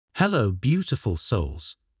Hello, beautiful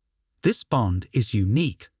souls. This bond is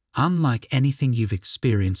unique, unlike anything you've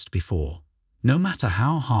experienced before. No matter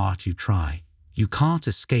how hard you try, you can't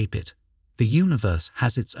escape it. The universe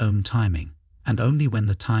has its own timing, and only when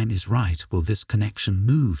the time is right will this connection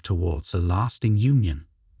move towards a lasting union.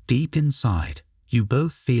 Deep inside, you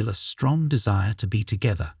both feel a strong desire to be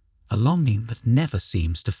together, a longing that never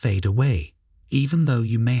seems to fade away. Even though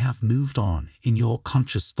you may have moved on in your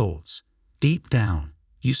conscious thoughts, deep down,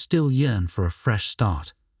 you still yearn for a fresh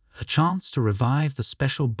start, a chance to revive the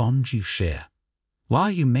special bond you share.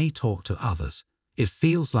 While you may talk to others, it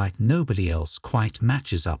feels like nobody else quite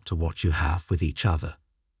matches up to what you have with each other.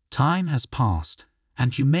 Time has passed,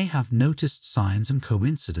 and you may have noticed signs and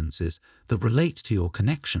coincidences that relate to your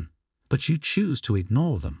connection, but you choose to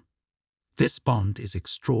ignore them. This bond is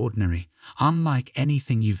extraordinary, unlike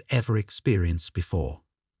anything you've ever experienced before.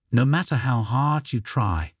 No matter how hard you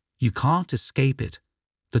try, you can't escape it.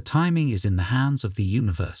 The timing is in the hands of the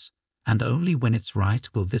universe, and only when it's right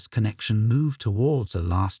will this connection move towards a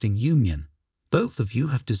lasting union. Both of you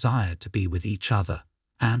have desired to be with each other,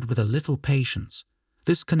 and with a little patience,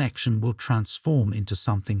 this connection will transform into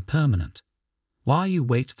something permanent. While you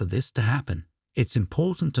wait for this to happen, it's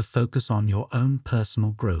important to focus on your own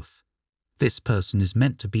personal growth. This person is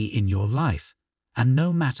meant to be in your life, and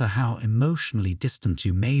no matter how emotionally distant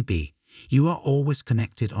you may be, you are always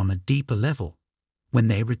connected on a deeper level. When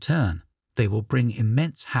they return, they will bring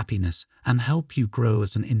immense happiness and help you grow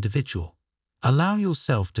as an individual. Allow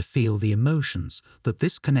yourself to feel the emotions that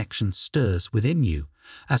this connection stirs within you,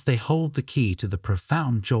 as they hold the key to the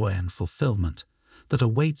profound joy and fulfillment that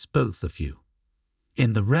awaits both of you.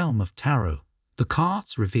 In the realm of tarot, the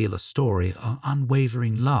cards reveal a story of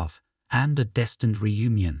unwavering love and a destined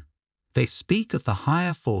reunion. They speak of the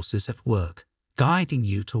higher forces at work, guiding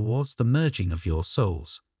you towards the merging of your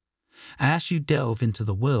souls. As you delve into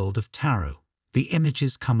the world of tarot, the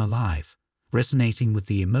images come alive, resonating with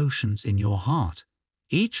the emotions in your heart.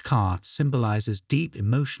 Each card symbolizes deep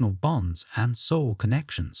emotional bonds and soul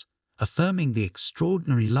connections, affirming the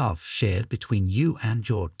extraordinary love shared between you and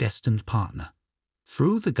your destined partner.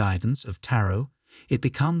 Through the guidance of tarot, it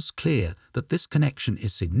becomes clear that this connection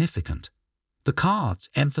is significant. The cards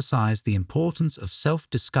emphasize the importance of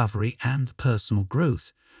self-discovery and personal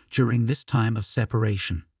growth during this time of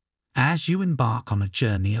separation. As you embark on a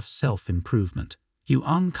journey of self-improvement, you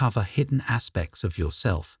uncover hidden aspects of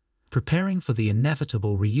yourself, preparing for the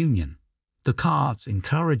inevitable reunion. The cards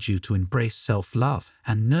encourage you to embrace self-love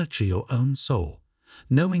and nurture your own soul,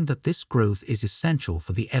 knowing that this growth is essential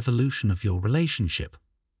for the evolution of your relationship.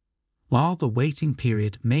 While the waiting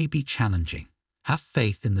period may be challenging, have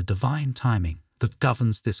faith in the divine timing that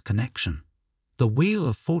governs this connection. The Wheel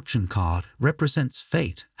of Fortune card represents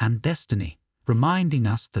fate and destiny, reminding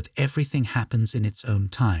us that everything happens in its own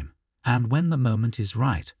time, and when the moment is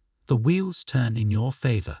right, the wheels turn in your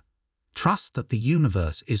favor. Trust that the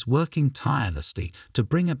universe is working tirelessly to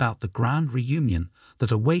bring about the grand reunion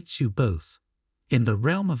that awaits you both. In the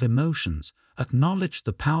realm of emotions, acknowledge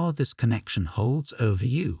the power this connection holds over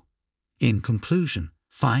you. In conclusion,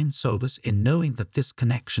 find solace in knowing that this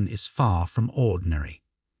connection is far from ordinary.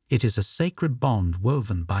 It is a sacred bond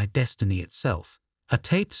woven by destiny itself, a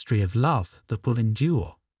tapestry of love that will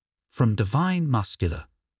endure. From Divine Masculine,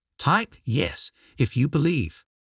 type yes if you believe.